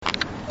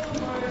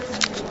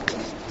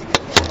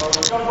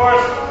Come for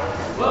us.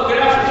 Well, good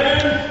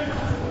afternoon.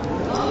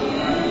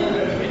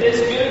 It is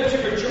good to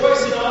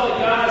rejoice in all that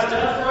God has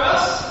done for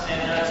us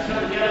and to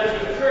come together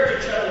to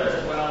encourage each other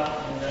as well.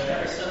 And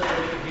every Sunday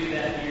we can do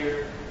that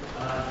here.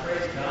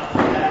 Praise God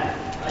for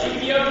that. You can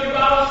be open your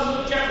Bibles to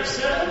Luke chapter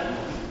 7.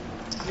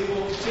 We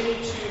will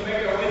continue to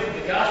make our way through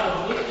the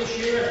Gospel of Luke this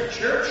year as a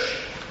church.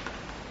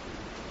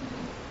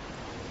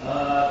 We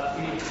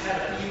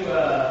have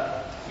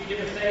a few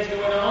different things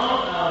going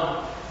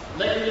on.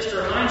 Let me just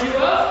remind you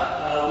of,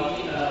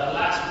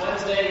 last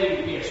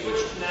Wednesday, we have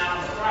switched now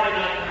from a Friday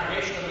night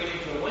congregational meeting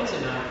to a Wednesday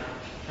night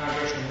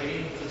congregational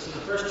meeting. So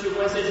the first two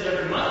Wednesdays of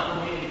every month,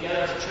 we're meeting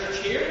together as a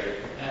church here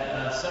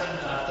at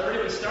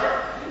 7:30 we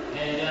start.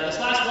 And this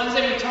last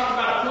Wednesday, we talked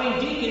about appointing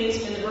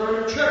deacons in the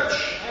Berwick Church.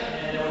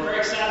 And we're very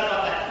excited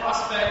about that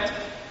prospect.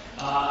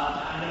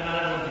 I know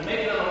not everyone can make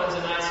it on a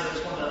Wednesday night, so I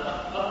just wanted to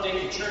update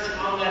the church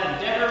on that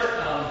endeavor.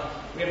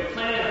 We have a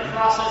plan and a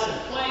process in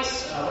place.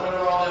 Whenever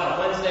we're all done on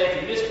Wednesday, if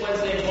you missed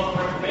Wednesday and want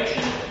more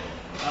information,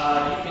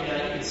 you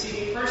can see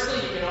me personally.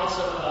 You can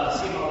also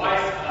see my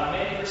wife,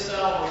 Mandy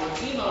Versell, or you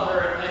can email her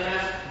at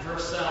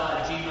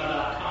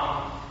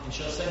mfversell@gmail.com, and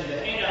she'll send you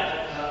the handout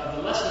of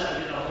the lesson that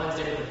we did on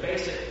Wednesday with the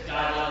basic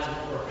guidelines of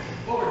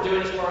what we're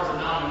doing as far as a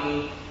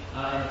nominee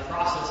and the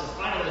process of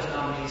finding those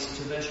nominees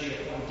to eventually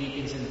appoint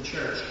deacons in the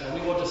church.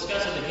 We will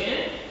discuss it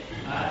again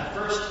at the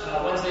first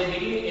Wednesday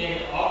meeting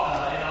in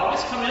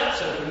August coming up.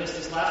 So if you missed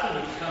this last one,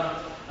 you can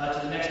come to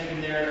the next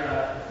meeting there,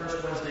 the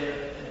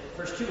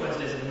first two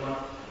Wednesdays of the month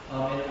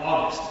in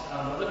August.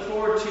 I look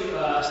forward to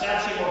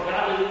establishing more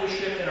godly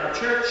leadership in our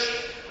church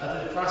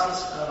through the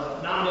process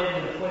of nominating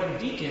and appointing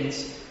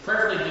deacons,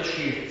 prayerfully this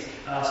year.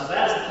 So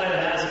that is the plan,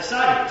 and that is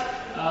exciting.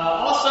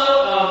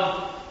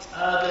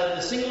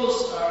 The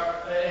singles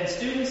and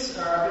students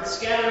are a bit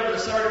scattered over the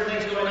summer.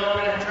 Things going on.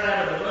 We're going to try to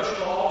have a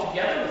devotional all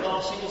together with all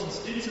the singles and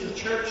students in the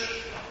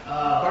church.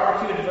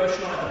 Barbecue and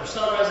devotional at the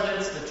Purcell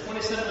residence the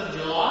 27th of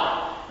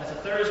July. That's a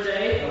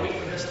Thursday, a week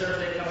from this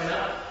Thursday coming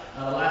up,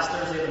 the last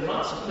Thursday of the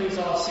month. So please,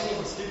 all singles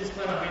and students,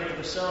 plan on being at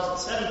the Purcells at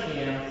 7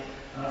 p.m.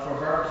 For a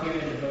barbecue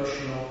and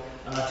devotional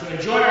to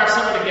enjoy our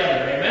summer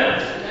together.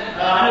 Amen?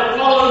 I know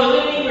Paul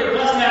Ugolini, we were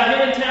blessed to have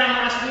him in town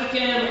last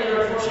weekend. We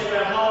were fortunate to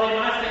have a holiday in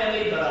my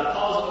family, but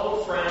Paul's an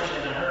old friend,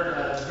 and I heard it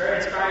was a very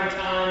inspiring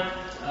time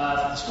for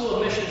the School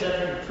of Missions that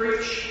him to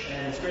preach,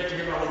 and it's great to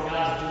hear about what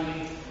God's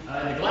doing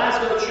in the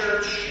Glasgow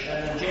Church. And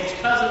then James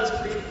Cousins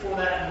preached before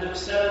that in Luke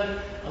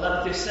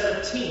 7:11 through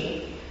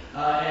 17.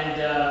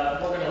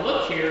 We're going to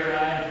look here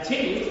and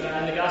continue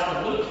in the Gospel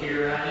of Luke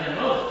here in a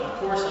moment. Of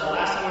course,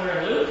 last time we were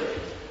in Luke,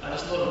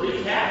 just a little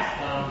recap.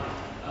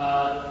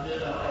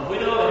 A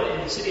widow in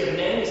the city of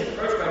Nain is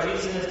approached by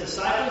Jesus and his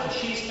disciples, and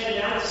she's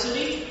heading out of the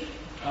city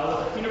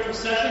with a funeral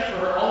procession for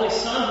her only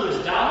son who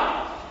has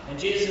died, and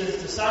Jesus and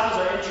his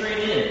disciples are entering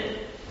in.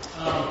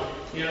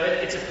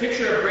 It's a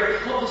picture of great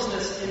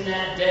helplessness in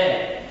that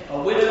day. A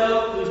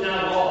widow who's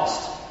now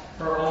lost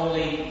her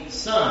only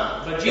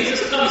son. But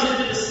Jesus comes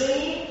into the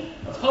scene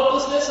of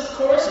hopelessness, of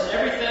course, and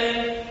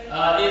everything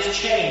is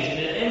changed. And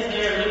it ends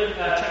there in Luke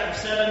chapter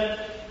 7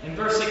 and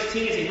verse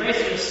 16 as he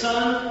raises his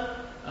son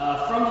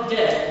from the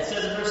dead. It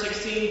says in verse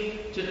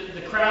 16,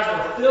 the crowds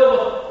were filled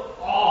with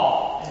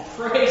awe and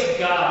praised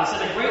God. He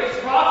said, a great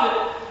prophet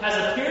has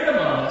appeared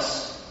among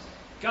us.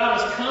 God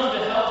has come to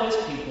help his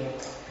people.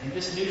 And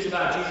this news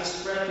about Jesus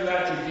spread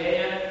throughout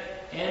Judea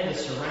and the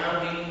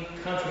surrounding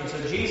country. So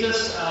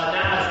Jesus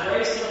now has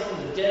raised someone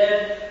from the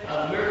dead.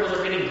 The miracles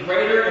are getting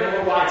greater and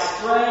more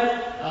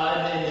widespread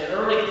in the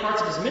early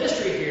parts of his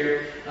ministry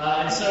here.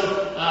 So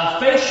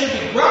faith should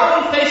be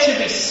growing, faith should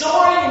be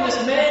soaring in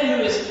this man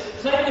who is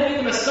claiming to be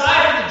the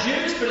Messiah of the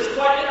Jews. But it's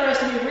quite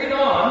interesting. We read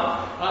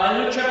on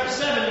in Luke chapter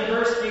 7 in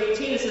verse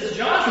 18. It says,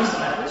 John's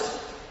disciples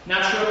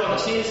now show up on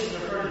the scene. This is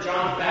referring to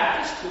John the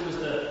Baptist, who was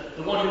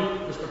the one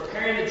who was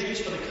preparing the Jews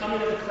for the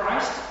coming of the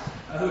Christ,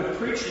 who had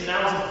preached and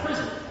now was in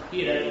prison.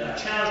 He had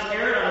challenged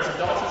Herod on his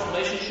adulterous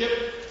relationship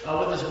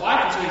with his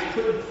wife, and so he's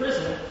put in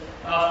prison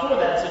for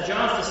that. So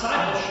John's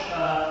disciples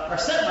are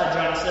sent by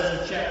John, it says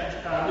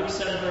in Luke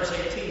 7, verse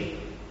 18.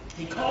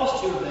 He calls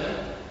two of them,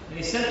 and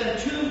he sent them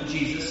to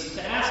Jesus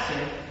to ask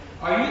him,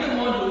 are you the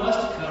one who was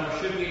to come, or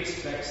should we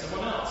expect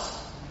someone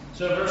else?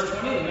 So in verse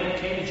 20, the men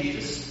came to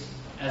Jesus,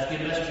 as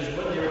good messengers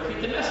would, they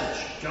repeat the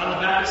message. John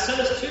the Baptist sent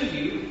us to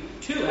you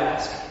to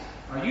ask,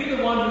 are you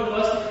the one who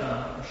was to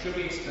come, or should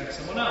we expect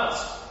someone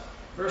else?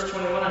 Verse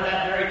 21, at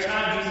that very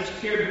time Jesus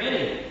cured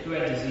many who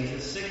had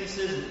diseases,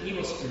 sicknesses, and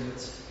evil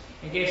spirits,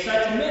 and gave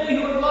sight to many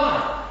who were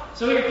blind.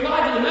 So he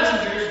replied to the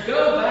messengers,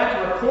 go back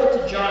and report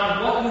to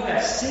John what you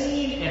have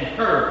seen and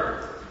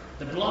heard.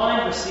 The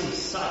blind receive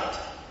sight,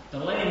 the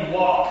lame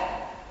walk,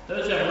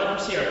 those who have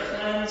leprosy are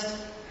cleansed,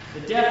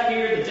 the deaf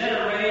hear, the dead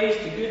are raised,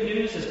 the good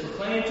news is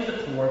proclaimed to the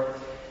poor.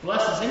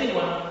 Blessed is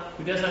anyone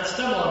who does not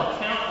stumble on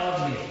account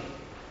of me.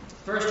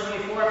 Verse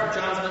 24, after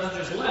John's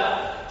messengers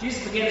left,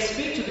 Jesus began to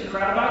speak to the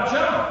crowd about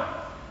John.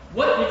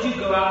 What did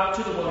you go out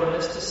to the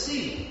wilderness to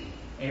see?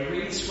 A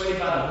reed swayed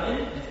by the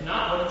wind? If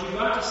not, what did you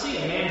go out to see?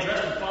 A man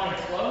dressed in fine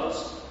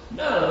clothes?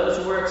 No, those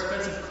who wear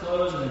expensive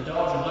clothes and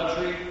indulge in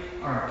luxury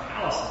are in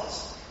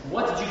palaces.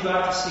 you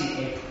out to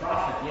see? A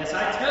prophet. Yes,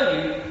 I tell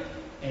you,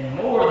 and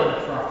more than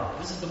a prophet.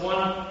 This is the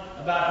one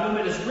about whom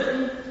it is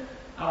written,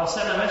 I will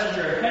send a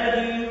messenger ahead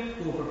of you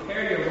who will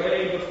prepare your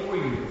way before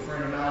you,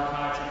 referring to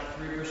Malachi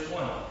chapter 3, verse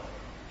 1.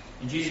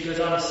 And Jesus goes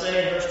on to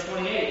say in verse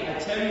 28, I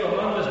tell you,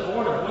 among those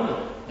born of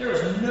women, there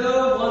is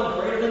no one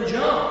greater than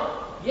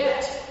John.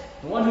 Yet,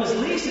 the one who is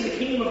least in the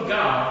kingdom of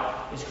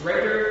God is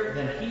greater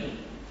than he.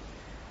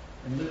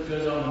 And Luke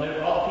goes on to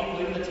note, all the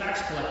people, even the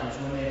tax collectors,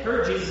 when they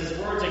heard Jesus'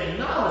 words,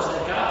 acknowledged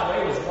that God's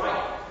way was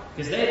right,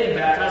 because they had been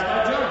baptized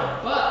by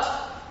John.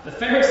 But the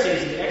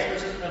Pharisees and the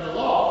experts of the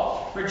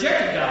law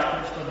rejected God's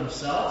words for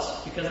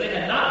themselves, because they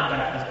had not been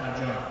baptized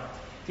by John.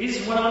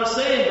 Jesus went on to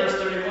say in verse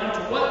 31, to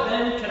what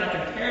then can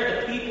I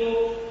compare the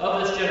people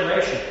of this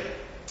generation?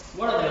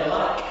 What are they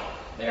like?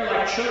 They are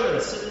like children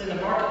sitting in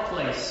the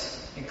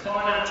marketplace and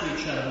calling out to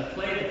each other.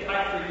 We played the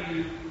pipe for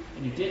you,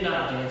 and you did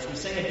not dance. We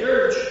sang a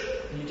dirge,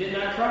 and you did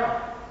not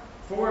cry.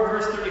 For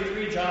verse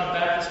 33, John the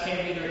Baptist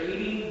came neither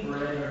eating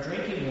bread nor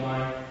drinking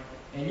wine,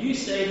 and you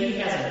say he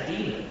has a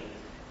demon.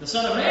 The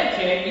Son of Man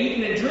came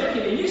eating and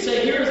drinking, and you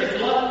say here is a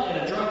glutton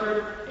and a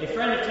drunkard, a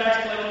friend of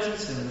tax collectors and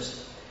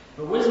sinners.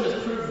 But wisdom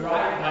is proved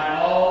right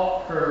by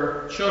all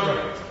her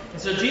children.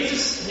 And so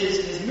Jesus,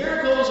 his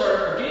miracles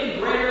are getting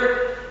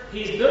greater.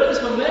 He's building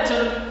this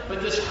momentum,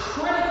 but this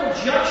critical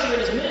juncture in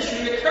his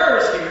ministry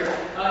occurs here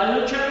in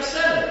Luke chapter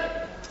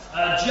 7.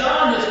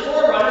 John, his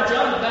forerunner,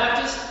 John the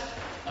Baptist,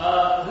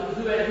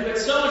 who had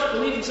so much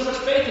belief and so much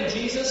faith in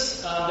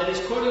Jesus that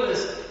he's quoted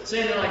as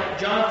saying in like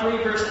John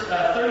 3 verse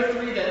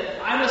 33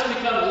 that I must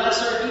become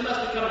lesser, he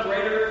must become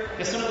greater,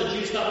 because some of the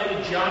Jews thought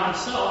maybe John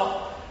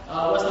himself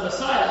was the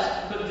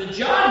Messiah. But the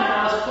John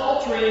now is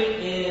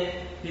faltering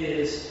in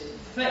his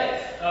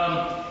faith.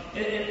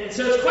 And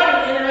so it's quite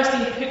an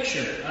interesting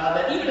picture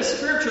that even a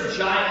spiritual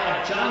giant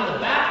like John the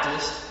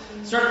Baptist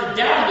started to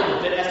doubt a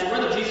little bit as to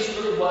whether Jesus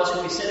really was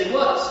who he said he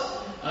was.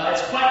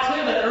 It's quite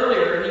clear that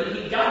earlier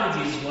he got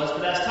who Jesus was,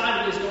 but as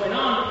time is going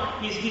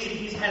on, he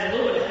has a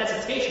little bit of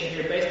hesitation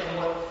here based on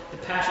what the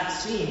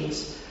passage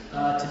seems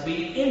to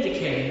be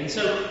indicating. And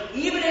so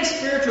even a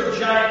spiritual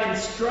giant can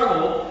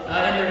struggle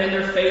in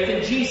their faith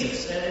in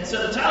Jesus. And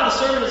so the title of the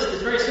sermon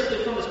is very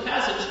simply from this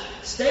passage,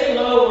 Stay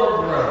Low or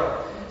Grow.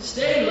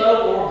 Stay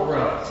low or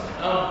grow.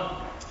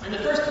 And the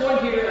first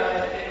point here,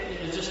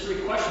 there's just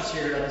three questions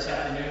here this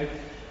afternoon.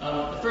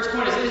 The first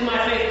point is my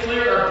faith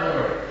clear or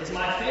blurry? Is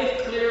my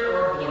faith clear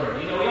or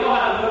blurry? You know, we all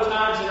have low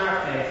times in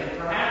our faith, and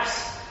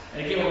perhaps,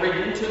 and again we'll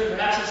read into it,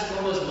 perhaps this is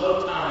one of those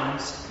low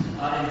times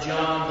in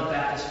John the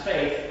Baptist's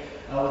faith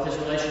with his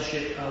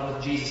relationship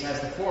with Jesus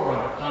as the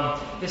forerunner.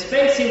 His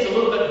faith seems a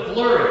little bit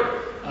blurry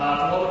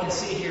from what we can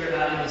see here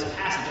in this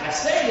passage. I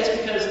say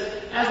this because,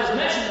 as was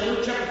mentioned in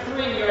Luke chapter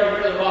 3, we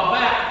already read a while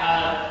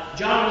back,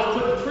 John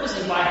was put in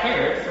prison by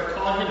Herod for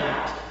calling him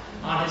out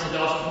on his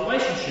adulterous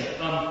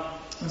relationship.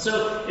 And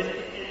so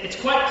it's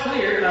quite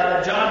clear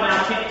that John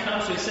now can't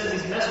come, so he sends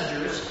these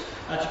messengers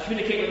to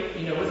communicate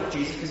with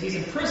Jesus because he's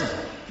in prison.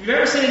 If you've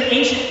ever seen an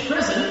ancient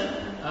prison,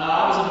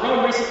 I was in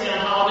Rome recently on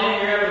holiday,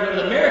 and you're able to go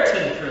to the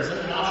Maritime prison,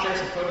 and I'll share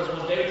some photos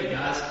one day with you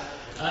guys.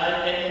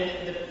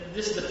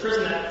 This is the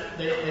prison that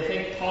they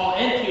think Paul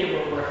and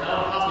Peter were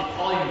held, possibly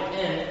Paul even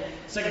penned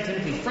 2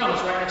 Timothy from.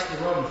 It's right next to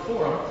the Roman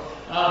Forum.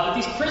 But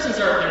these prisons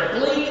they're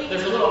bleak.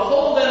 There's a little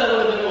hole there, a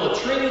little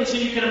latrine. So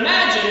you can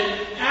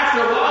imagine,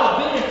 after a while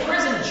of being in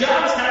prison,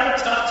 John's having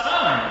a tough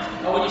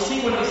time when you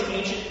see one of these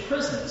ancient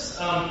prisons.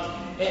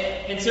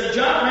 And so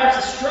John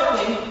perhaps is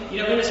struggling,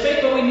 in his faith.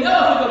 But we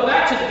know, if we go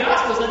back to the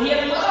Gospels, that he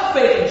had a lot of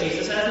faith in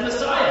Jesus as the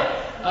Messiah.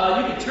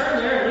 You can turn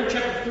there in Luke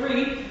chapter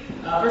 3,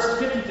 verses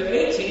 15 through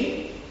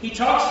 18. He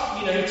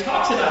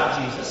talks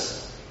about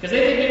Jesus because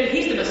they think maybe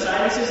he's the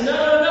Messiah. And he says, No,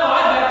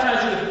 I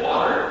baptize you with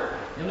water.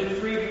 In Luke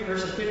 3,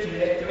 verses 15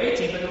 through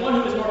 18, but the one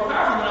who is more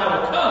powerful than I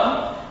will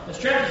come, the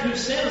straps whose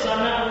sandals I'm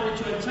not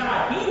worthy to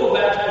untie. He will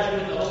baptize you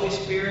with the Holy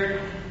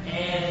Spirit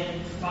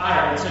and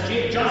fire. And so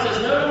John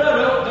says, No,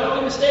 don't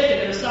be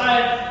mistaken. The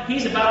Messiah,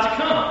 he's about to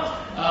come.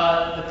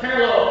 The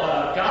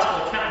parallel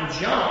gospel account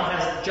in John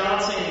has John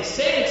saying the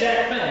same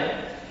exact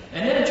thing.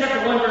 And then in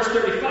chapter 1, verse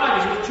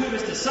 35, he's with two of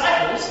his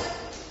disciples,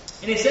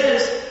 and he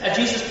says, as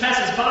Jesus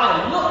passes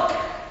by, look,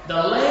 the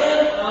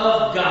Lamb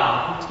of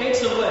God who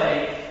takes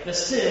away the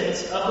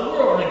sins of the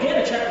world. And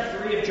again, in chapter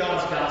 3 of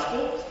John's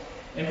Gospel,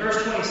 in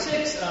verse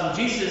 26,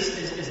 Jesus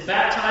is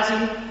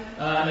baptizing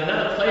in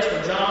another place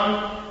where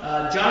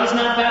John is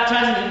not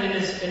baptizing, and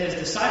his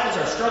disciples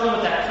are struggling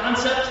with that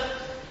concept.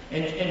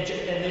 And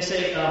they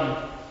say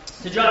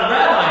to John,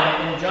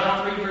 Rabbi, in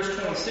John 3, verse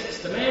 26,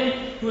 the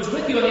man who is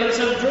with you on the other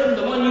side of Jordan,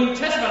 the one you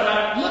testified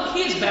about, look,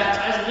 he is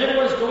baptized, and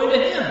everyone is going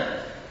to him.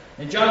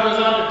 And John goes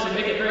on to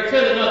make it very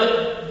clear that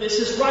no, this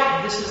is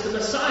right, this is the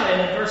Messiah.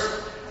 And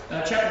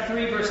in chapter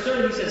 3, verse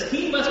 30, he says,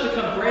 he must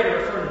become greater,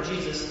 referring to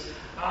Jesus.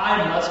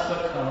 I must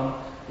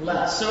become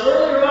less. So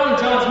earlier on in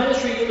John's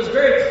ministry, it was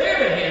very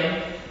clear to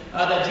him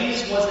that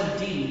Jesus was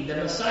indeed the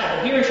Messiah.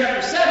 But here in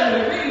chapter 7,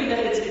 we read that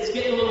it's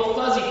getting a little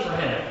fuzzy for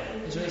him.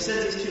 And so he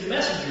sends these two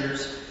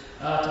messengers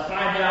to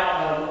find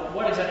out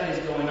what exactly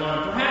is going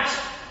on. Perhaps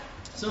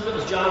some of it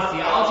was John's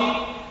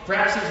theology.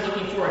 Perhaps he's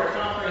looking for a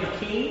conquering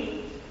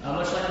king,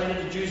 much like many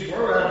of the Jews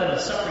were, rather than a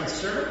suffering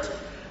servant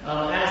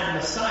as the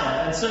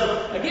Messiah. And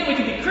so, again, we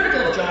can be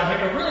critical of John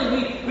here, but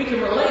really we can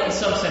relate in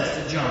some sense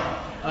to John.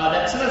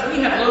 That sometimes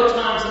we have low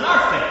times in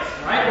our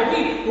faith, right?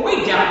 Where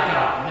we doubt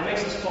God, and it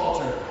makes us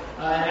falter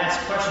and ask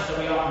questions that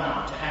we ought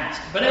not to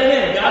ask. But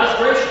amen, God is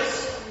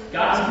gracious.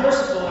 God is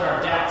merciful in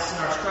our doubts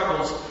and our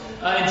struggles.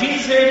 And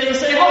Jesus here didn't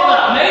say, hold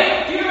up,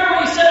 mate. Do you remember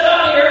what you said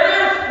about me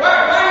earlier? Why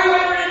are you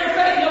wavering in your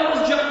faith? No,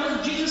 what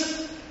does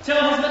Jesus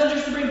tell his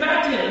messengers to bring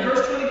back to him in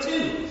verse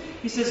 22?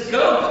 He says,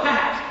 go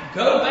back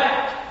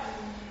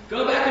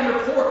and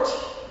report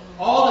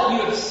all that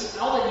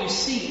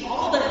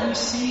you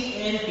see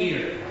and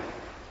hear.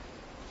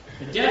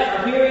 The deaf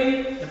are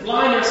hearing, the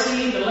blind are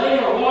seeing, the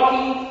lame are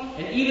walking,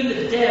 and even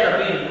the dead are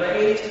being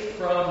raised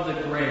from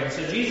the grave.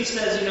 So Jesus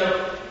says,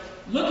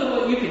 look at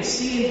what you can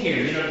see and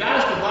hear.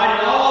 God has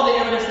provided all the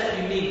evidence that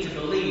you need to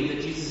believe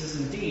that Jesus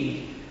is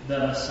indeed the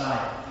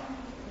Messiah.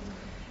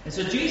 And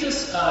so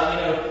Jesus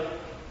ends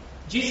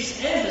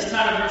this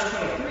time in verse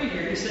 23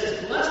 here. He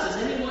says, blessed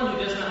is anyone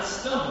who does not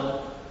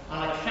stumble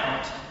on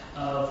account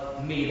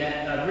of me.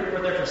 That Greek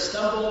word there for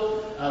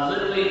stumble,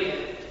 literally,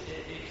 it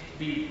could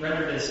be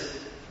rendered as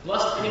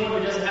blessed anyone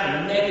who doesn't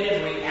have a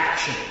negative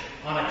reaction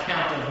on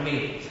account of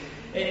me.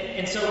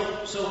 And so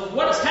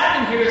what is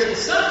happening here is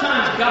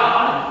sometimes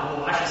God,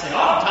 well, I should say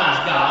oftentimes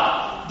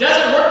God,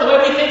 doesn't work the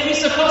way we think He's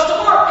supposed to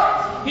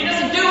work. He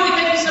doesn't do what we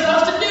think He's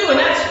supposed to do, and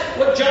that's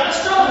what John is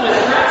struggling with.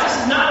 Perhaps this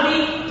is not what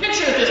he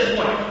pictured at this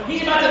point.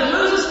 He's about to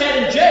lose his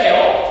head in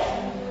jail,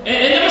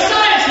 and the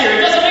Messiah's here.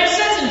 It doesn't make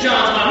sense in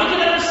John's mind. We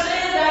can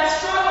understand that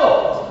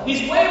struggle.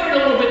 He's wavering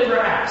a little bit,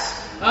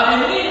 perhaps.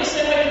 And we, in the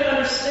same way, can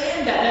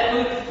understand that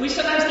we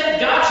sometimes think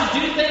God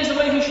should do things the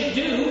way He should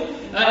do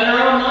in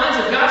our own minds,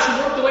 or God should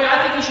work the way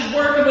I think He should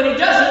work, and when He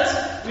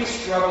doesn't, we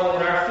struggle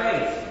in our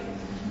faith.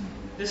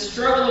 This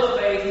struggle of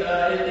faith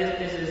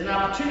is an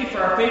opportunity for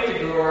our faith to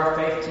grow, our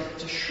faith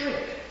to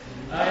shrink.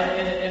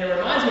 And it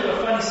reminds me of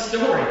a funny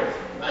story.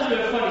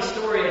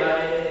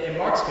 In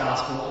Mark's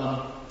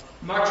Gospel.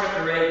 Mark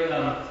chapter 8,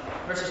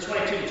 verses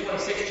 22 to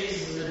 26,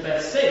 Jesus is in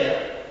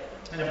Bethsaida,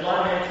 and a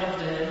blind man comes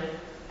to Him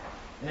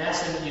and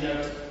asks Him,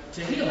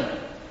 to heal him.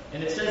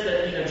 And it says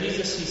that,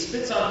 Jesus, He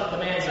spits on the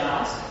man's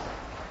eyes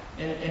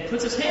and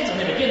puts His hands on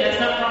him. Again, that's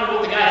not probably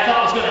what the guy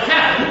thought was going to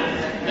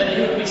happen, that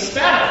he would be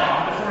spat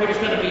upon before he was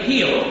going to be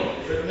healed.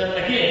 But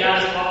again, God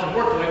doesn't often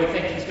work the way we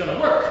think He's going to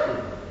work.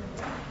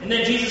 And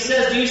then Jesus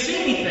says, do you see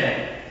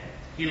anything?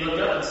 He looked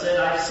up and said,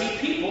 I see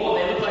people,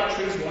 and they look like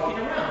trees walking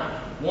around.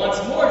 Once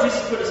more,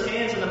 Jesus put His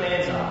hands on the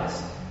man's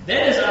eyes.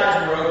 Then his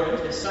eyes were opened,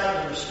 his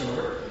sight was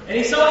restored, and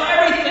he saw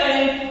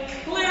everything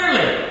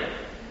clearly.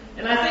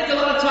 And I think a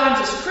lot of times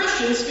as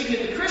Christians,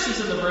 speaking of the Christians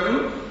in the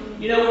room,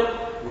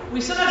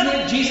 we sometimes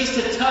need Jesus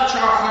to touch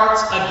our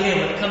hearts again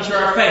when it comes to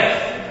our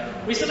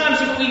faith. We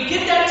sometimes, we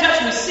get that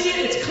touch, we see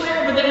it, it's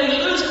clear, but then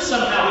we lose it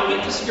somehow. We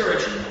get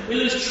discouraged. We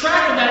lose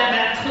track of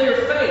that clear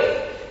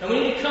faith. And we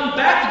need to come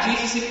back to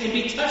Jesus and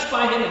be touched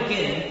by Him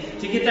again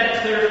to get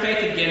that clear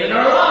faith again in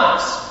our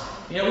lives.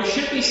 We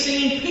should be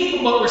seeing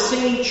people, but we're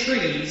seeing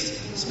trees,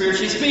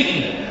 spiritually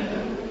speaking.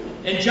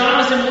 And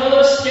John is in one of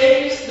those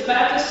stages, the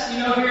Baptist,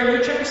 here in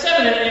Luke chapter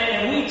 7.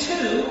 And we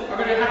too are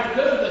going to have to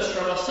go through this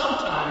struggle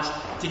sometimes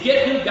to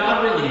get who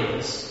God really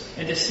is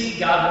and to see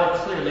God more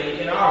clearly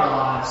in our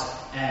lives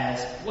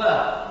as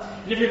well.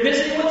 And if you're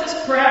visiting with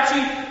us, perhaps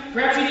you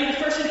need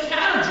to first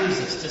encounter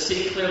Jesus to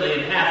see clearly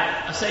and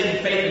have a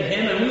saving faith in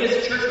Him. And we as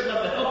a church would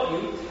love to help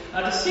you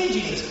to see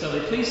Jesus clearly.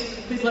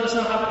 Please let us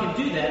know how we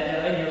can do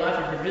that in your life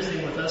if you're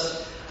visiting with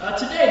us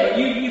today. But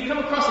you've come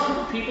across a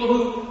group of people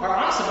who are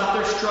honest about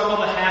their struggle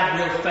to have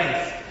real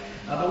faith.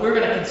 But we're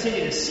going to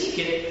continue to seek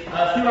it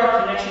through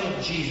our connection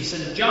with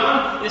Jesus. And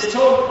John is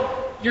told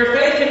your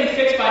faith can be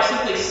fixed by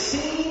simply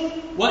seeing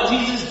what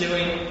Jesus is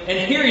doing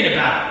and hearing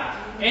about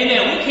it.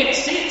 Amen. We can't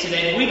see it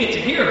today, but we get to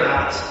hear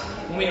about it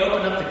when we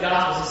open up the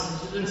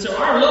Gospels. And so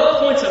our low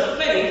points of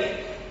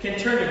faith can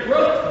turn to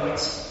growth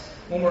points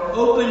when we're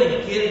open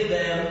and give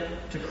them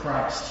to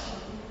Christ.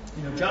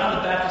 John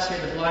the Baptist here,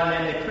 the blind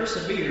man, they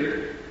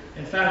persevered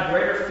and found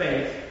greater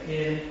faith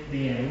in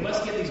the end. We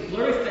must give these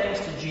blurry things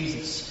to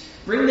Jesus.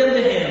 Bring them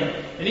to Him,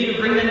 and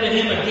even bring them to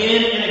Him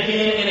again and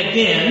again and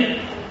again.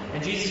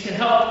 And Jesus can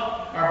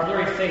help our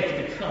blurry faith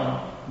to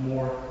become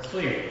more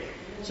clear.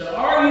 So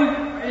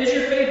is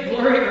your faith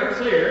blurry or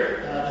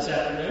clear this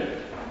afternoon?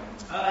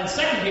 And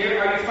second here,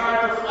 are you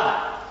fired up or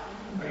flat?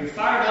 Are you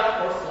fired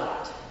up or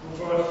flat?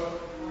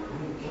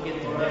 We'll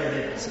get there. There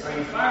it is. Are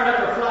you fired up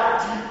or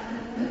flat?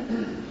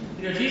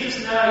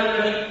 Jesus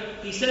now,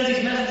 he sends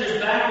these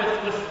messengers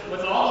back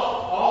with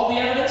all the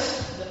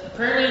evidence,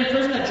 apparently in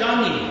prison, that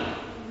John needed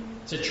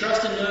to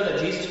trust and know that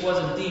Jesus was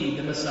indeed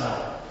the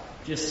Messiah.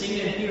 Just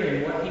seeing and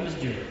hearing what He was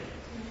doing.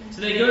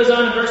 So then he goes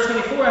on in verse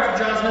 24,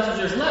 after John's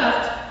messengers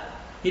left,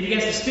 he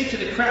begins to speak to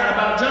the crowd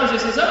about John. So he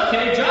says,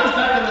 okay, John's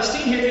back on the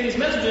scene here through these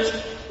messages.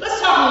 Let's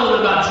talk a little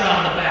bit about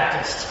John the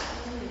Baptist.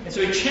 And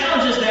so he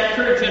challenges that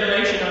current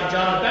generation on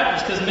John the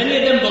Baptist, because many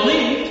of them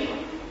believed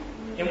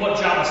in what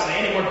John was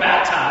saying and were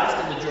baptized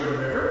in the Jordan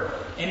River.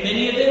 and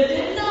many of them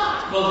did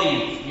not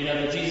believe,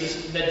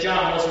 that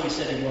John was who he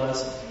said he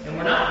was, and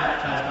were not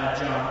baptized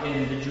by John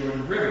in the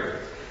Jordan River.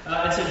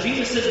 And so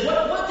Jesus says,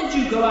 what did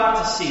you go out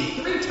to see?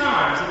 3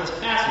 times in this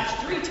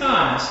passage, 3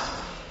 times,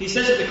 he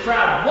says to the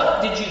crowd,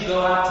 what did you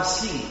go out to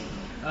see?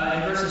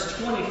 In verses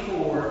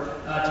 24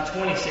 to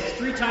 26,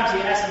 3 times he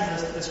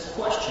asks them this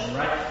question,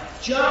 right?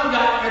 John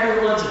got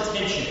everyone's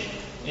attention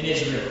in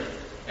Israel.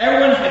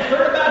 Everyone had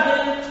heard about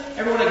him.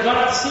 Everyone had gone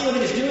out to see what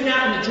he was doing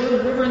out in the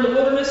Jordan River in the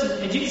wilderness.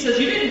 And Jesus says,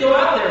 you didn't go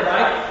out there,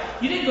 right?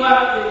 You didn't go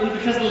out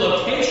because of the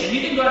location.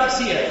 You didn't go out to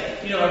see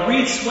a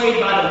reed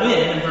swayed by the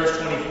wind in verse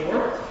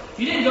 24.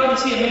 You didn't go out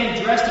to see a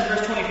man dressed in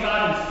verse 25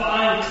 in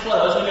fine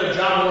clothes. We know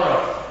John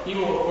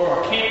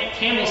wore a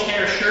camel's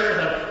hair shirt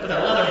with a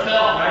leather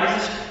belt, right? He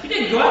says, you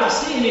didn't go out to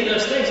see any of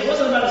those things. It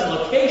wasn't about his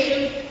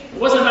location. It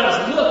wasn't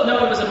about his look.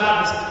 No, it was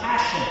about his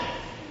passion.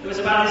 It was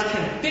about his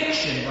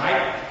conviction,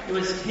 right? It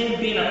was him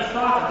being a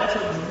prophet. That's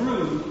what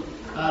drew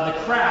the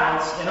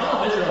crowds and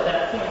all of Israel at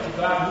that point to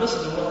go out and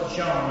listen to what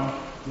John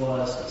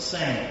was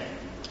saying.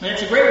 And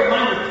it's a great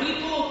reminder,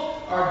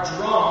 people are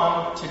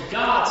drawn to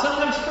God,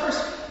 sometimes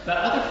first by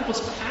other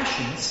people's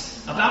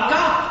passions about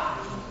God.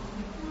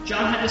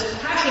 John had this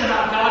passion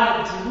about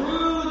God that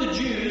drew the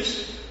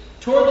Jews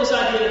toward this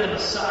idea that the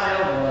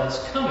Messiah was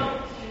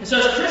coming. And so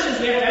as Christians,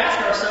 we have to ask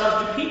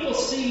ourselves, do people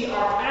see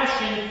our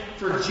passion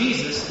for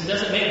Jesus, and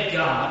does it make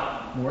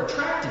God more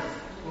attractive?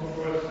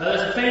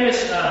 There's a famous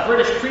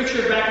British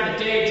preacher back in the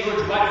day,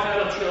 George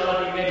Whitefield. I'm sure a lot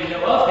of you maybe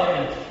know of him.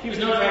 And he was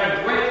known for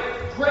having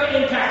great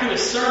impact through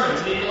his sermons.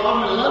 And he did a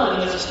lot of them in London.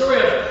 And there's a story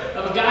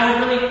of a guy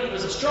who really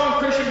was a strong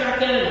Christian back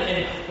then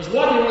and was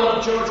walking in one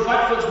of George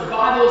Whitefield's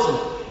revivals. And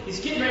he's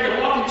getting ready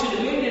to walk into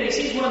the meeting, and he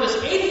sees one of his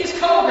atheist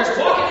coworkers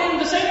walking in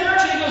the same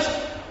direction. He goes,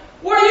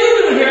 "What are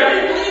you doing here?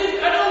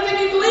 I don't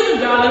think you believe in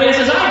God." And the man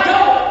says, "I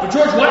don't, but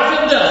George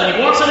Whitefield does." And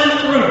he walks on into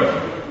the room.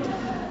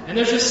 And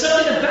there's just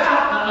something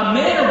about a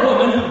man or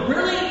woman who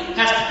really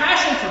has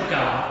passion for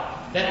God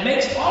that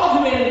makes all of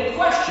humanity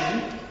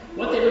question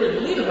what they really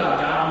believe about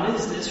God, and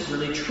is this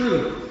really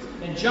true?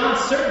 And John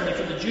certainly,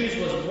 for the Jews,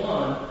 was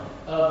one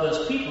of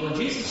those people. And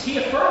Jesus, he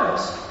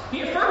affirms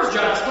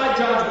John, despite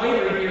John's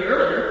wavering here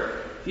earlier.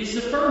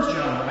 Jesus affirms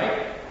John,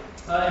 right?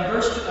 In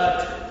verse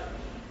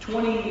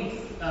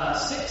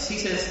 26, he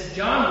says,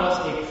 John was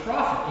a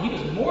prophet. He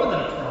was more than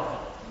a prophet.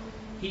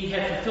 He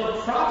had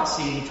fulfilled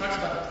prophecy. He talks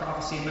about the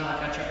prophecy in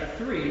Malachi chapter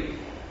 3,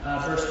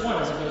 verse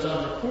 1, as it goes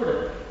on to record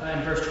it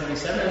in verse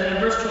 27. And then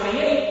in verse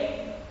 28,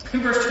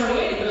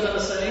 it goes on to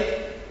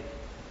say,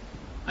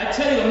 "I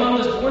tell you,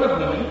 among those born of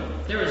women,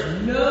 there is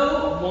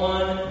no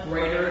one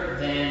greater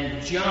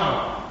than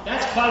John."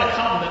 That's quite a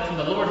compliment from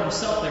the Lord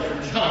himself there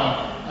for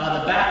John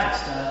the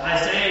Baptist.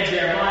 Isaiah,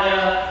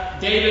 Jeremiah,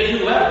 David,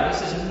 whoever. He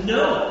says,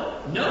 no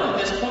one at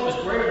this point was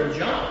greater than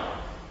John.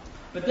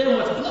 But then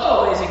what's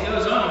below is he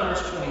goes on in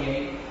verse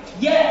 28,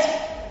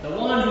 "Yet the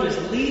one who is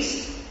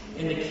least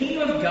in the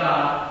kingdom of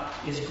God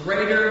is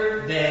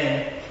greater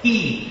than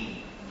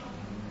he."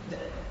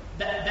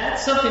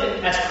 That's something,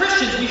 as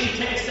Christians, we should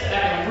take a step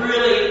back and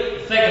really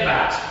think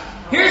about.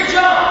 Here's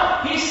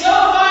John. He's so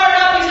fired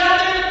up. He's out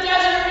there in the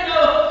desert,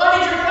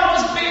 honey dripping off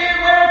his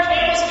beard, wearing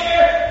camel's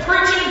hair,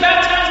 preaching,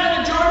 baptizing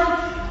in the Jordan.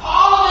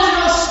 All of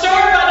Israel is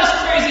stirred by this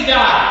crazy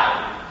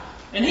guy.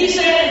 And he's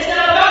saying, it's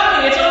not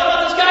about me. It's all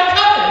about this guy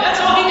coming. That's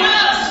all he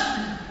does.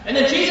 And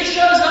then Jesus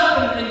shows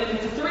up and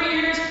for 3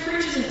 years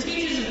preaches and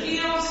teaches and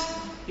heals.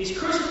 He's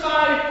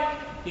crucified.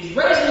 He's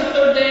raised on the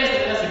 3rd day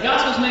as the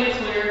Gospels make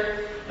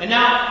clear. And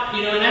now,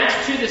 in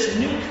Acts 2, this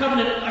new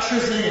covenant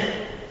ushers in.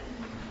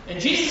 And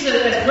Jesus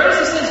says, as great as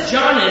he says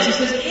John is, he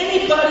says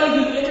anybody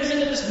who enters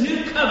into this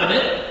new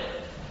covenant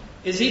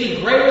is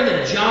even greater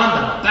than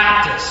John the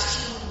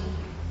Baptist.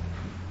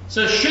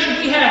 So should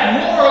we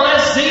have more or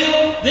less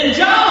zeal than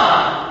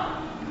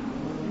John?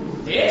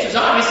 The answer is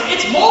obvious.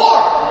 It's more.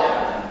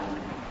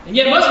 And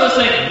yet most of us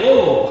think,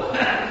 whoa,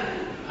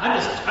 I'm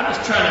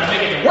just trying to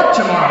make it to work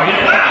tomorrow.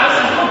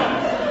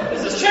 Wow,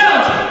 this is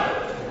challenging.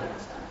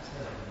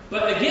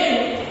 But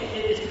again,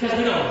 it's because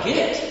we don't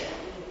get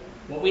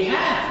what we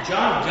have.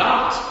 John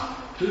got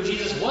who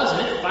Jesus was,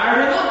 and it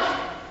fired him up.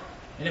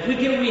 And if we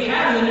get what we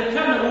have in the new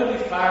covenant, we'll be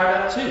fired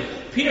up too.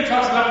 Peter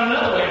talks about it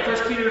another way. In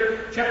 1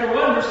 Peter chapter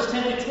 1, verses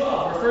 10 through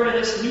 12, referring to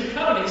this new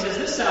covenant, he says,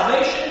 "This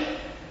salvation,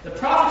 the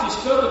prophets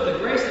who spoke of the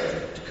grace that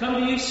was to come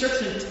to you,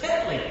 searched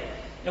intently,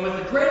 and with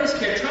the greatest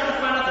care, trying to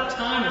find out the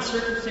time and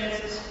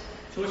circumstances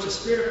to which the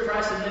Spirit of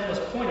Christ in them was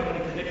pointed when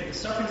he predicted the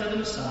sufferings of the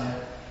Messiah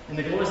and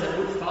the glories that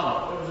would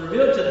follow. It was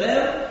revealed to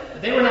them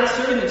that they were not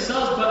serving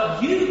themselves,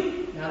 but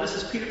you." Now this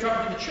is Peter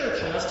talking to the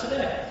church and us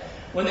today.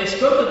 "When they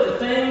spoke of the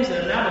things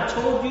that have now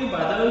been told you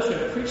by those who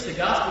have preached the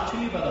gospel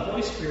to you by the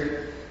Holy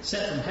Spirit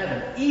sent from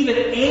heaven. Even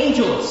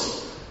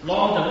angels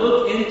long to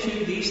look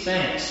into these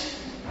things."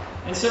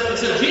 And so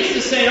Jesus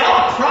is saying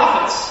all the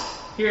prophets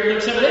here in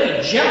Luke 7,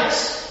 they'd be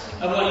jealous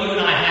of what you and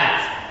I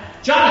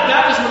have. John the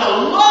Baptist would have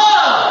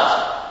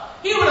loved.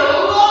 He would have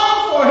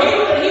longed for. He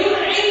would have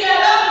ate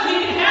that up if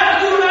he could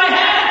have what you and I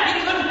had. He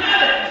couldn't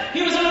have it.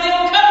 He was under the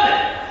old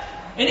covenant.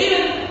 And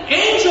even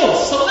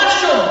angels,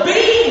 celestial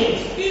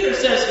beings, Peter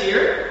says,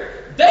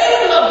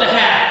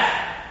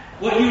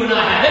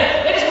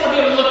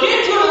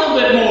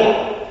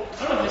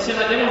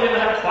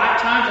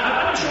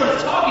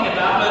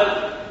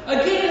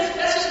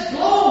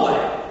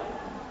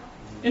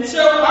 And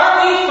so,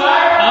 are we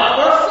fired up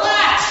or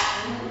flat?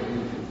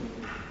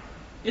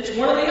 It's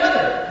one or the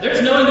other.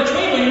 There's no in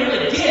between when you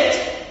really get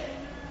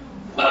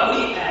what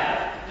we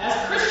have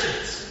as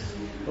Christians.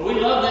 But we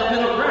love that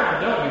middle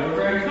ground, don't we? We're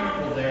very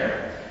comfortable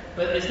there.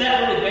 But is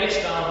that really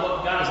based on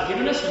what God has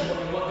given us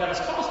and what God has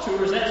called us to,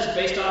 or is that just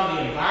based on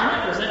the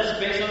environment, or is that just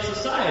based on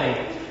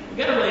society? We've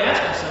got to really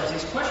ask ourselves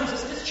these questions.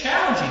 It's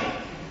challenging,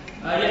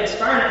 yet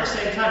inspiring at the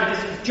same time,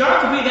 because if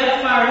John could be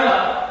that fired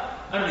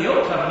up under the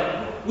Old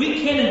Covenant,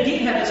 we can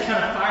indeed have this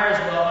kind of fire as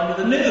well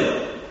under the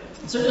New.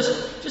 So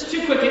just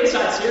two quick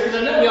insights here,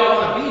 because I know we all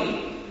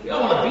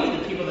want to be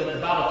the people that the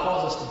Bible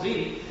calls us to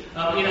be.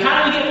 How do we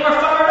get more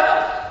fired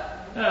up?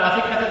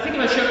 I think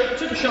if I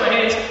took a show of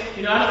hands,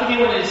 I don't think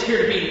anyone is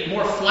here to be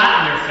more flat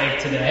in their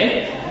faith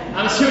today.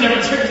 I'm assuming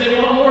everyone's here because they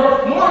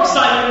want more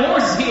excitement, more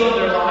zeal in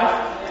their life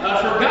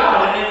for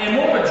God, and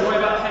more of a joy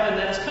about heaven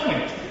that is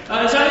coming.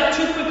 So I have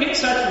two quick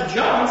insights from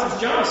John, since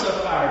John is so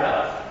fired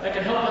up, that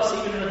can help us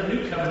even under the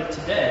New Covenant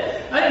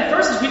today. I think the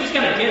first is we just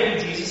got to get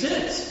who Jesus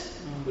is.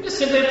 We just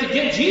simply have to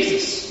get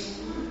Jesus.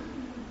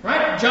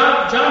 Right?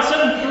 John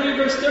 7:3,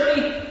 verse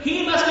 30,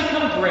 he must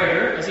become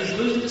greater, as he's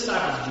losing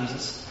disciples of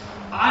Jesus.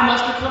 I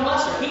must become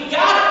lesser. He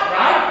got it,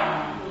 right?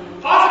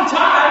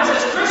 Oftentimes,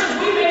 as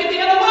Christians, we make it the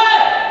other way.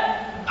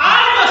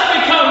 I must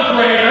become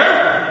greater,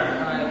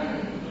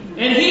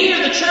 and he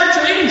or the church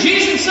or even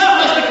Jesus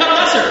himself must become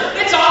lesser.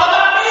 It's all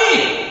about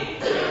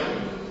me.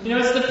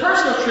 It's the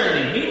personal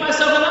Trinity, me,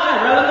 myself, and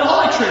I, rather than the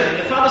Holy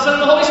Trinity, the Father, Son,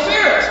 and the Holy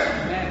Spirit.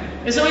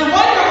 And so we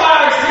wonder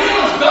why our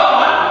zeal is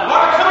gone,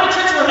 why we're coming to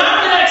church we're not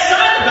really that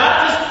excited about,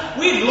 because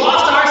we've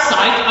lost our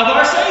sight of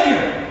our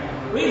Savior.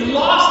 We've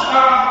lost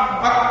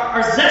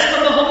our zest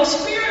from the Holy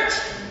Spirit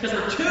because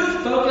we're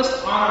too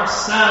focused on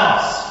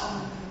ourselves.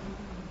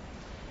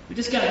 We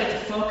just got to get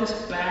the focus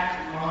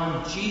back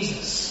on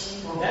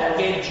Jesus. That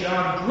gave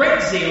John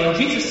great zeal. And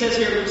Jesus says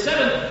here in Luke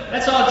 7,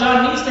 that's all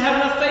John needs to have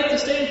enough faith to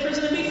stay in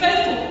prison and be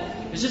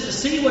faithful. It's just to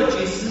see what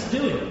Jesus is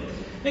doing.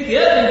 I think the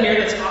other thing here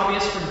that's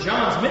obvious from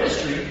John's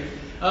ministry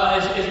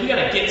is we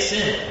got to get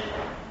sin.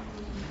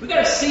 We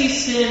got to see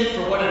sin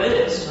for what it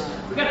is.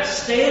 We got to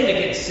stand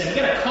against sin.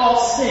 We got to call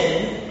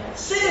sin,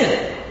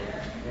 sin.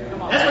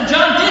 That's what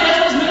John did. That's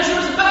what his ministry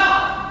was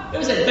about. It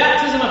was a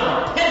baptism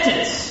of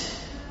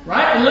repentance.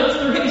 Right? In Luke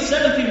 3,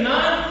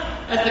 7-9,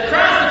 as the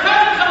crowds are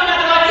coming out,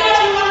 they're like, yes,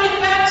 we want to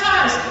get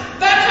baptized.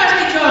 Baptize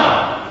me,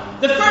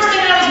 John. The first thing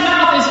out of his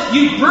mouth is,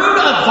 you brood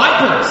of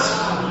vipers.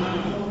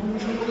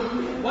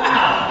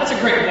 Wow, that's a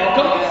great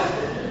welcome.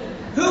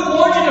 Who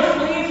warned you to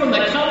flee from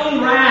the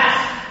coming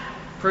wrath?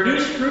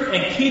 Produce fruit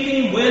in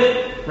keeping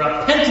with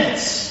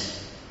repentance.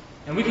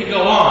 And we could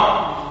go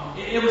on.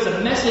 It was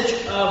a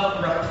message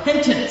of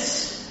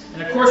repentance.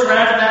 And of course, right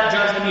after that,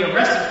 John's going to be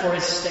arrested for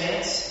his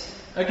stance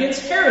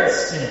against Herod's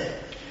sin.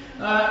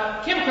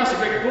 Came across a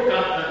great book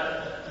on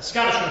a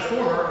Scottish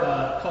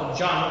reformer called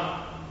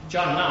John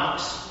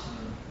Knox.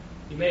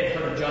 You may have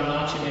heard of John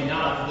Knox, you may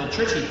not. The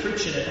church he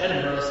preached in at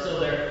Edinburgh is still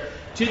there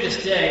to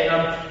this day.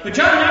 But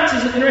John Knox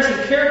is an interesting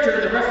character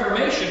in the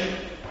Reformation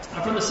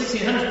from the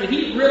 1600s, but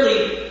he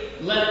really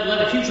led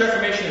a huge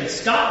reformation in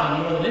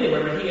Scotland more than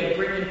anywhere, but he had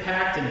great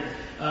impact, and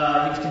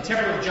he was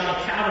contemporary with John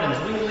Calvin and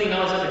Zwingli and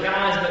all those other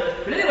guys.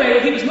 But anyway,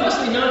 he was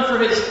mostly known for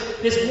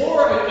his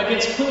war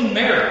against Queen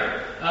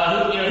Mary,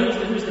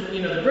 who was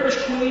the British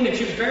queen, and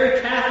she was very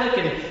Catholic,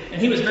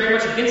 and he was very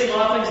much against a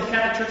lot of things the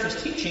Catholic Church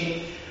was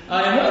teaching.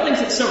 And one of the things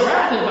that's so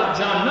radical about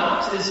John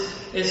Knox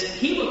is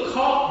he would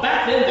call,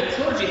 back then the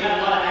clergy had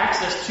a lot of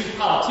access to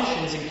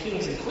politicians and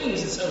kings and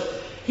queens, and so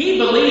he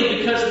believed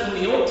because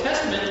when the Old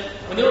Testament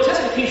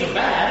kings were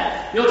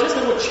bad, the Old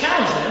Testament would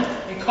challenge them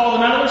and call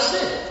them out of their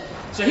sin.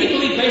 So he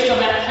believed based on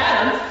that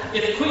pattern,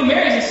 if Queen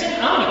Mary's in sin,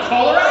 I'm going to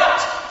call her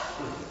out.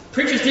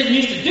 Preachers didn't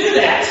used to do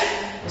that.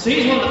 And so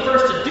he's one of the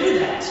first to do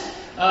that.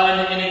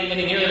 And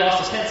he nearly lost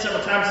his head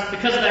several times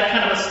because of that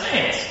kind of a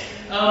stance.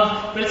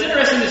 But it's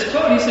interesting, this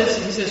quote, he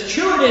says,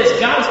 true it is,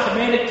 God has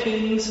commanded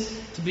kings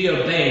to be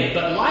obeyed,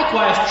 but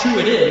likewise true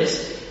it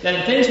is that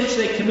in things which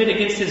they commit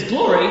against his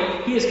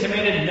glory, he has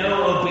commanded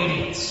no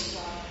obedience.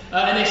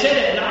 And they say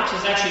that Knox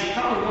is actually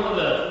probably one of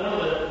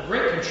the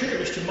great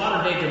contributors to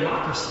modern day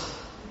democracy.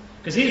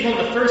 Because he's one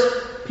of the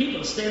first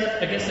people to stand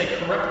up against a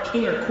corrupt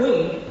king or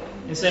queen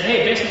and say,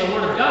 hey, based on the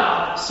word of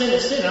God, sin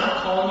is sin, and I'm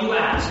calling you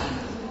out.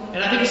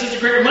 And I think it's such a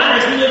great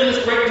reminder as we live in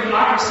this great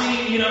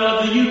democracy,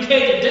 of the UK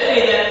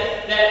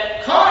today,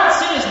 that calling out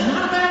sin is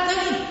not a bad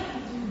thing.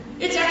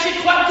 It's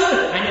actually quite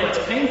good. I know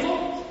it's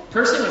painful.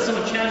 Personally, when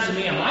someone challenges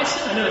me on my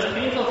sin, I know it's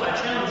painful if I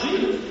challenge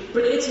you,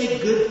 but it's a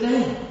good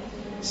thing.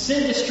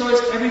 Sin destroys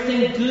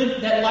everything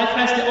good that life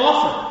has to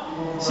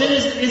offer. Sin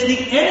is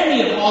the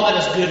enemy of all that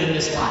is good in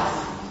this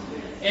life.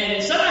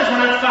 And sometimes we're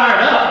not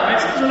fired up, right?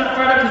 Sometimes we're not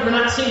fired up because we're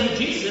not seeing who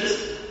Jesus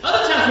is.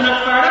 Other times we're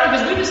not fired up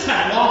because we just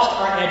have lost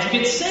our edge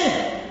against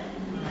sin.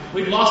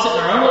 We've lost it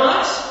in our own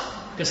lives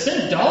because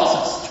sin dulls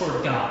us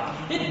toward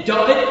God.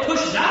 It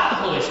pushes out the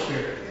Holy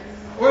Spirit.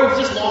 Or we've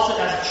just lost it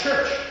as a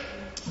church.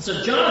 And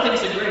so John, I think,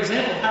 is a great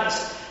example of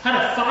how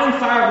to find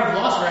fire we've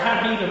lost, or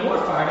how to be even more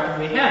fired up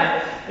if we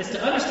haven't. It's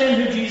to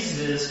understand who Jesus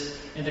is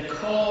and to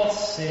call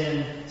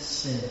sin,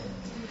 sin.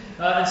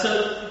 And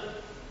so,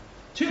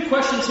 2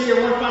 questions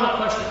here. One final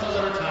question to close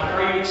our time.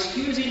 Are you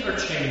excusing or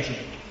changing?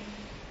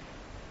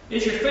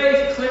 Is your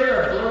faith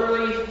clear or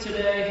blurry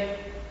today?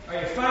 Are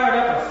you fired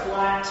up or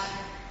flat?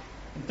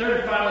 And third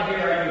and finally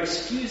here, are you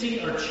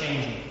excusing or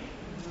changing?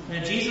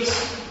 And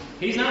Jesus,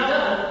 He's not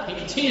done. He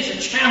continues to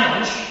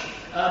challenge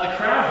the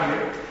crowd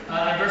here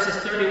in verses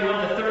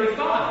 31 to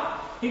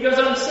 35. He goes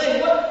on to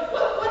say, what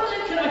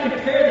then can I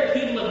compare the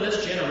people of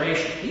this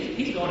generation?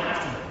 He's going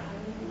after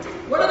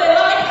them. What are they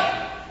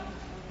like?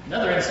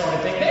 Another insulting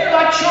thing. They are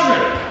like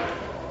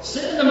children,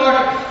 sitting in the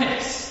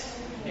marketplace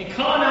and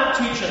calling out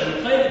to each other.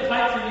 We played the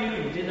pipe for you,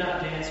 and you did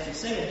not dance. We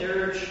sang a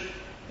dirge,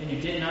 and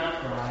you did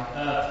not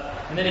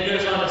cry. And then he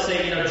goes on to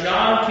say,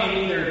 John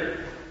came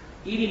neither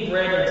eating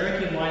bread nor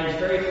drinking wine. He's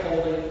very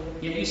holy.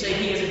 Yet you say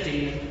he is a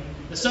demon.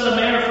 The Son of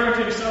Man, referring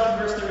to himself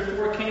in verse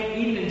 34, came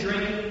eating and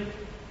drinking.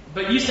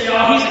 But you say,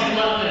 oh, he's a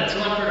glutton and a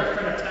drunkard, a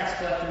friend of tax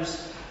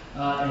collectors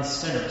and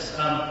sinners.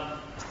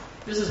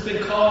 This has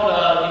been called,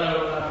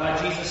 by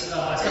Jesus,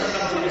 by some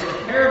commentators,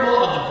 the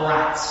parable of the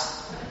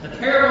brats. The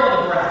parable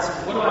of the brats.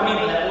 What do I mean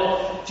by that?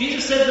 Well,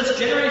 Jesus said this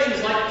generation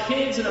is like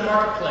kids in a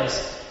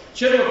marketplace.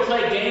 Children would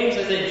play games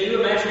as they do,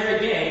 imaginary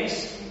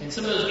games. And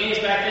some of those games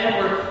back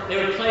then were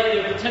they would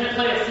pretend to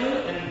play a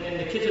flute, and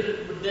the kids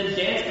would then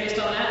dance based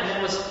on that, and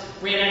that was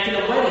reenacting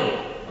a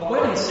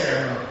wedding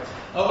ceremony.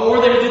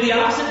 Or they would do the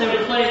opposite. They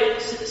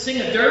would sing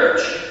a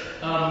dirge.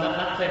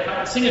 Not play a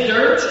pipe, sing a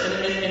dirge,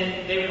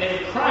 and they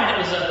would cry,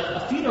 and it was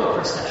a funeral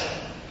procession.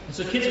 And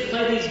so kids would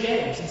play these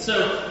games.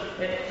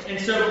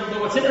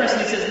 But what's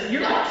interesting, he says,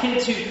 you're like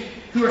kids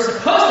who are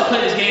supposed to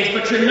play these games,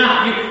 but you're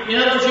not. In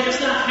other words, you're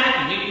just not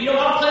happy. You don't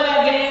want to play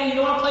that game, you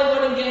don't want to play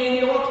wedding game,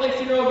 you don't want to play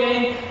funeral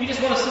game, you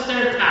just want to sit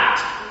there and pout.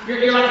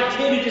 You're like a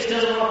kid who just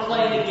doesn't want to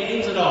play any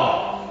games at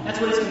all. That's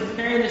what he's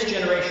comparing this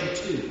generation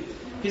to.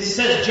 Because he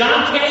says,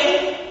 John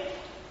came,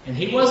 and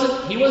he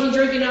wasn't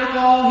drinking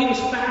alcohol, he was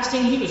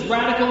fasting, he was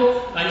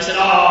radical, and he said,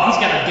 oh, he's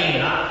got a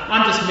demon,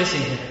 I'm just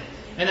missing him.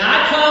 And then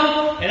I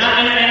come, and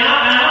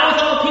I'm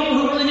with all the people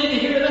who really need to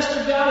hear the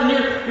message of God,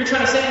 and you're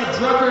trying to say I'm a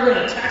drunkard and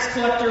a tax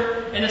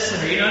collector and a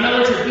sinner. In other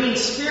words, you're being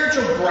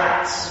spiritual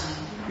brats.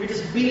 You're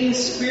just being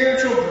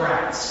spiritual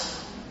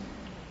brats.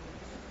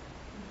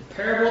 The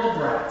parable of the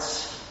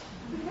brats.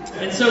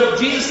 And so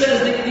Jesus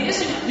says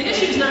the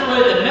issue is not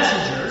really the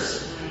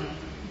messengers.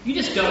 You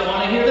just don't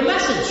want to hear the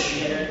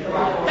message.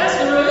 That's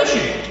the real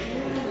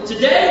issue.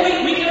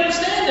 Today we can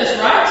understand this,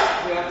 right?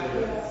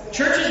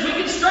 Churches, we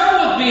can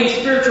struggle with being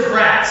spiritual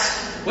brats.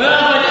 Well,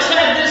 if I just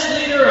had this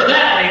leader or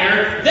that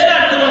leader, then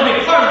I'd want to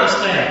be part of this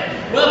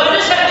thing. Well, if I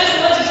just had this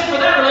relationship or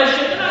that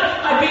relationship, then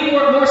I'd be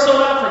more sold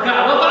out for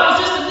God. Well, if I was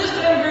just in this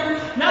family group,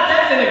 not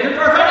that family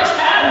group, or if I just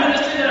had a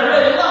ministry that I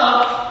really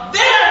love,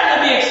 then I'm going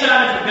to be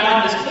excited for God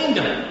in His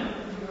kingdom.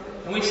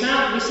 And we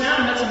sound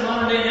that's a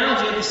modern day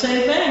analogy of the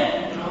same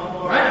thing.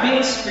 Right?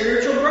 Being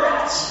spiritual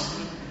brats.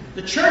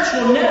 The church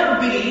will never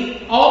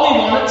be all we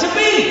want it to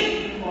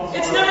be.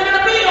 It's never going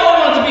to be all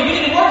we want it to be. We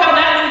need to work on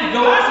that, we need to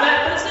go after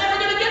that, but it's never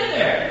going to get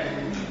there.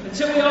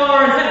 Until we all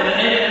are in heaven,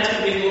 and that's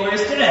going to be a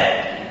glorious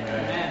day.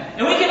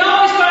 Amen. And we can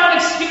always find an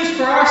excuse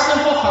for our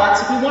simple hearts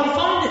if we want to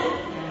find it.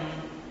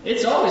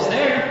 It's always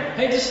there.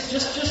 Hey,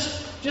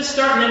 just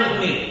start and end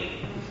with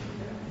me.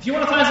 If you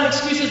want to find some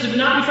excuses to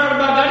not be frightened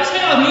about God, just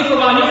hang out with me for a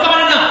while and you'll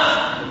find enough.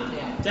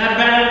 To have a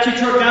bad attitude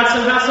toward God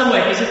somehow, some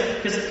way,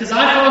 because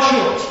I fall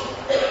short.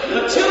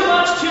 But too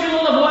much, too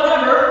little of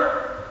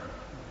whatever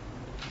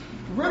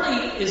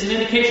really is an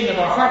indication of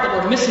our heart that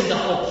we're missing the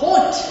whole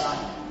point.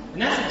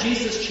 And that's what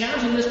Jesus is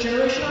challenging this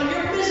generation on.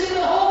 You're missing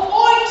the whole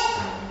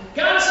point.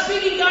 God is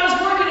speaking, God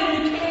is working,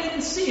 and you can't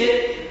even see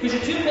it because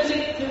you're too busy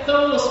to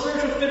throw a little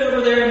spiritual fit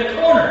over there in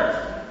the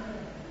corner.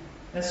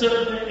 And so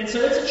it's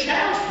a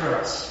challenge for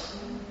us.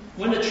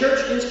 When the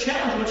church is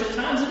challenged, which at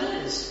times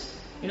it is.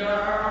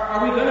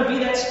 Are we going to be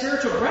that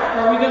spiritual brat,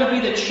 or are we going to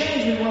be the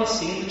change we want to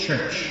see in the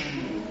church?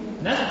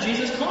 And that's what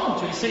Jesus is calling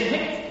to. He's saying,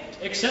 hey,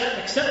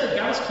 accept that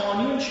God's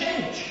calling you and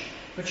change.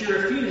 But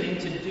you're refusing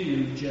to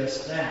do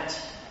just that.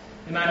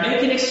 Am I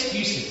making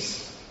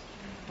excuses?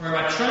 Or am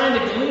I trying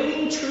to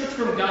glean truth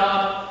from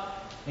God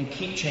and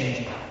keep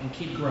changing and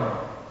keep growing?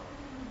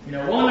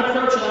 One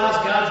approach allows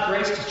God's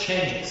grace to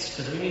change us,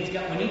 because we need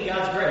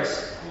God's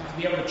grace to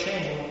be able to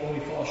change when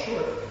we fall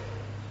short.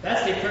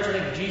 That's the approach I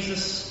think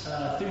Jesus,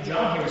 through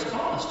John here, is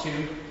calling us to.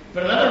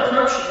 But another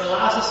approach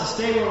allows us to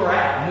stay where we're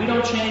at, and we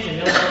don't change, and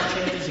no one else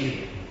changes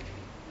either.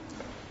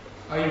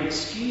 Are you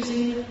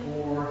excusing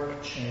or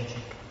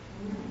changing?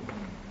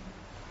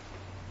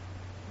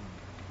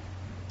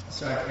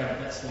 Sorry, I forgot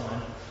that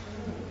slide.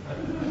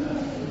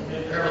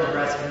 Parable of the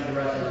brats, I need to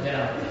write that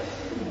down.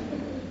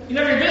 If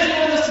you're visiting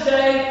with us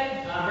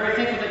today, I'm very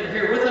thankful that you're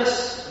here with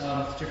us.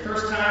 If it's your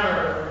first time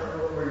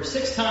or your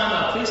sixth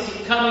time, please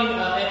keep coming.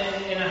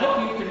 And I hope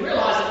you can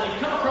realize that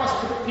you've come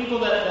across a group of people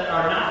that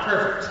are not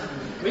perfect.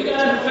 We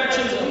got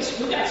imperfections,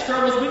 we got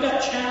struggles, we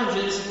got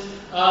challenges,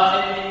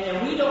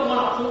 and we don't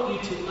want to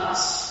point you to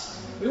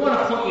us. We want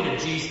to point you to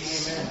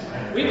Jesus.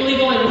 We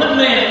believe only one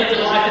man lived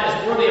a life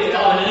that was worthy of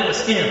following, and it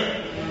was Him.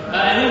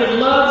 And we would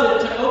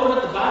love to open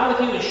up the Bible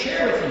with you and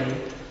share with you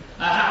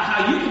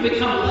how you can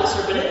become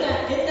lesser. But in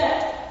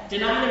that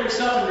denying of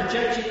yourself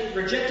and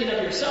rejecting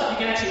of yourself, you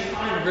can actually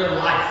find real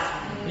life.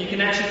 And you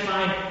can actually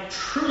find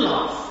true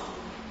life.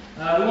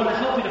 We want to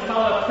help you to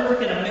follow a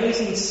perfect and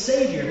amazing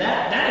Savior.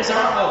 That is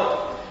our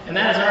hope. And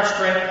that is our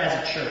strength as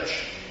a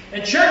church.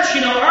 And church,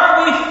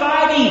 are we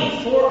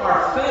fighting for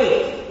our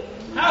faith?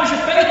 How is your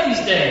faith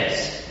these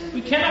days?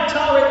 We cannot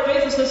tolerate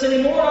faithlessness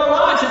anymore in our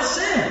lives. It's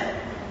sin.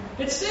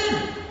 It's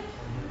sin.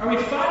 Are we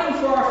fighting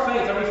for our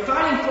faith? Are we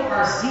fighting for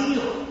our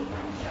zeal?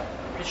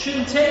 It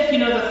shouldn't take,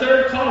 the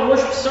third call to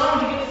worship song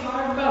to get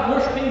fired about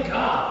worshiping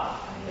God.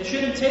 It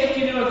shouldn't take,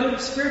 a good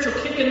spiritual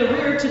kick in the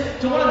rear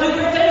to want to do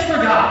great things for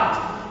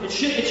God. It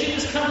should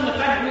just come from the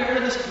fact that we are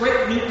in this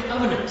great new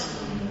covenant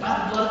by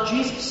the blood of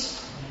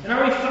Jesus. And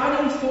are we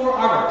fighting for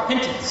our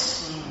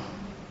repentance?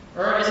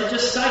 Or is it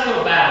just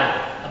psycho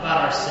battle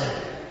about our sin?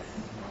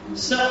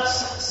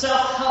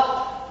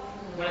 Self-help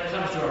when it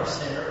comes to our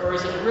sin? Or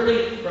is it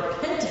really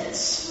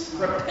repentance?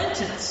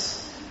 Repentance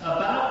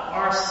about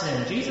our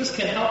sin. Jesus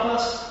can help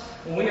us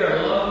when we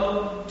are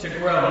low to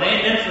grow. And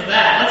amen for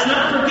that. Let's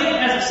not forget,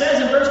 as it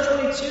says in verse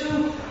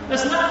 22,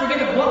 let's not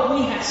forget of what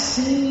we have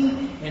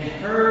seen and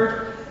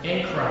heard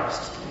in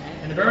Christ.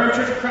 And the Birmingham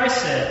Church of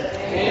Christ said,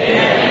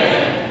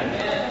 Amen.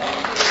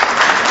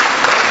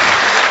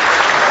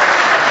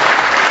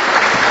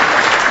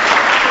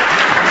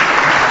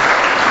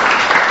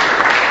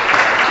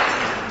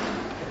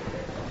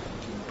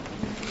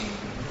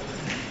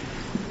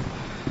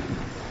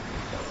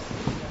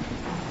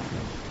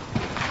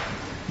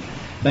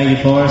 Thank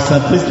you, Forrest.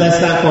 Please let's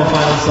stand for a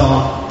final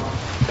song.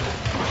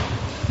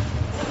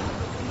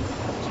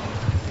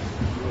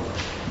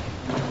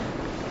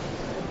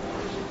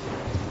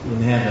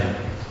 In heaven.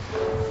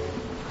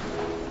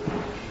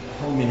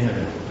 Home in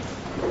heaven.